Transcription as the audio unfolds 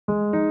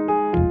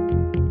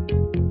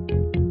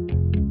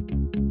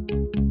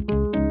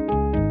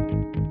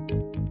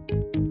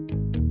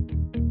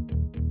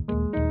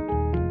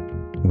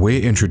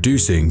we're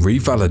introducing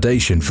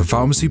Revalidation for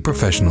pharmacy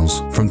professionals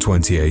from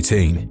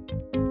 2018.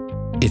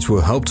 It will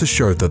help to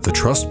show that the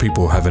trust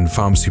people have in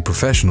pharmacy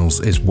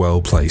professionals is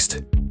well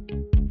placed.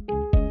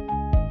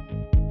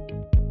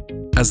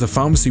 As a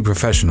pharmacy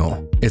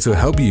professional, it will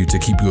help you to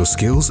keep your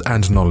skills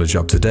and knowledge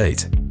up to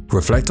date,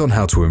 reflect on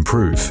how to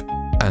improve,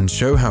 and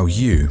show how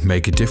you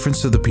make a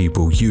difference to the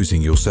people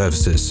using your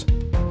services.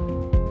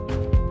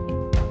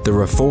 There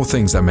are 4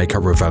 things that make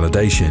up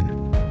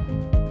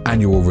Revalidation: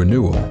 annual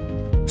renewal,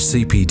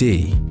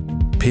 CPD,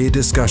 peer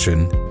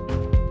discussion,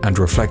 and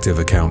reflective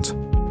account.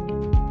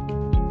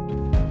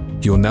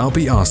 You'll now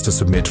be asked to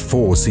submit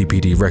 4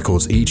 CPD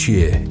records each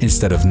year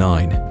instead of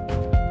 9.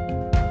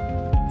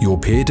 Your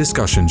peer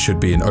discussion should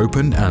be an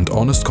open and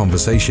honest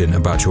conversation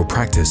about your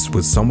practice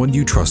with someone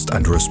you trust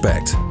and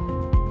respect.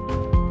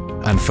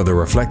 And for the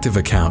reflective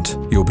account,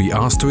 you'll be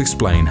asked to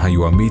explain how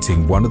you are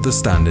meeting one of the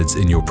standards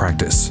in your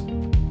practice.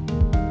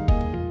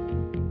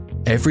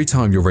 Every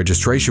time your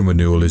registration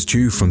renewal is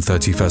due from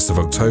 31st of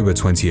October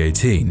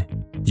 2018,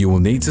 you will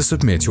need to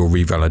submit your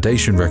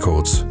revalidation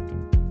records.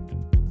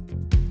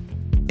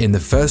 In the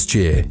first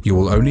year, you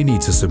will only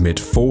need to submit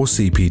 4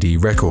 CPD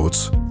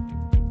records.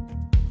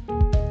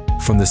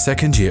 From the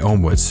second year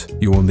onwards,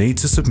 you will need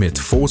to submit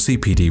 4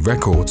 CPD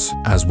records,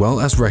 as well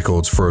as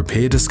records for a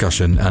peer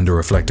discussion and a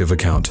reflective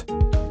account.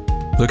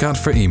 Look out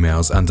for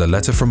emails and a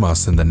letter from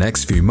us in the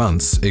next few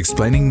months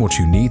explaining what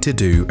you need to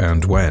do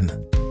and when.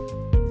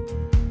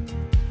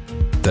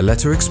 The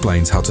letter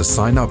explains how to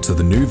sign up to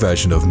the new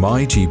version of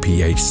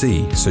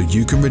MyGPHC so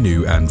you can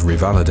renew and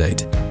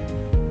revalidate.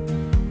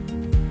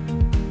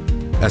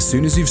 As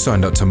soon as you've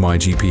signed up to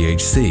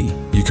MyGPHC,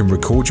 you can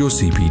record your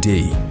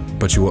CPD,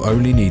 but you will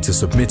only need to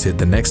submit it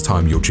the next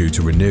time you're due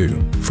to renew,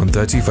 from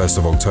 31st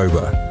of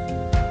October.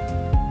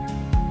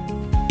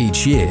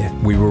 Each year,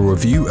 we will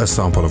review a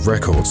sample of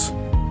records.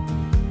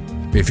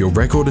 If your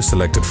record is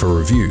selected for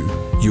review,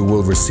 you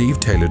will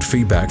receive tailored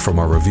feedback from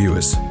our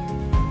reviewers.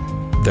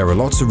 There are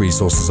lots of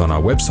resources on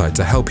our website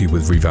to help you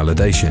with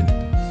revalidation,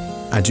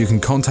 and you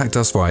can contact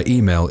us via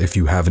email if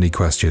you have any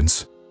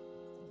questions.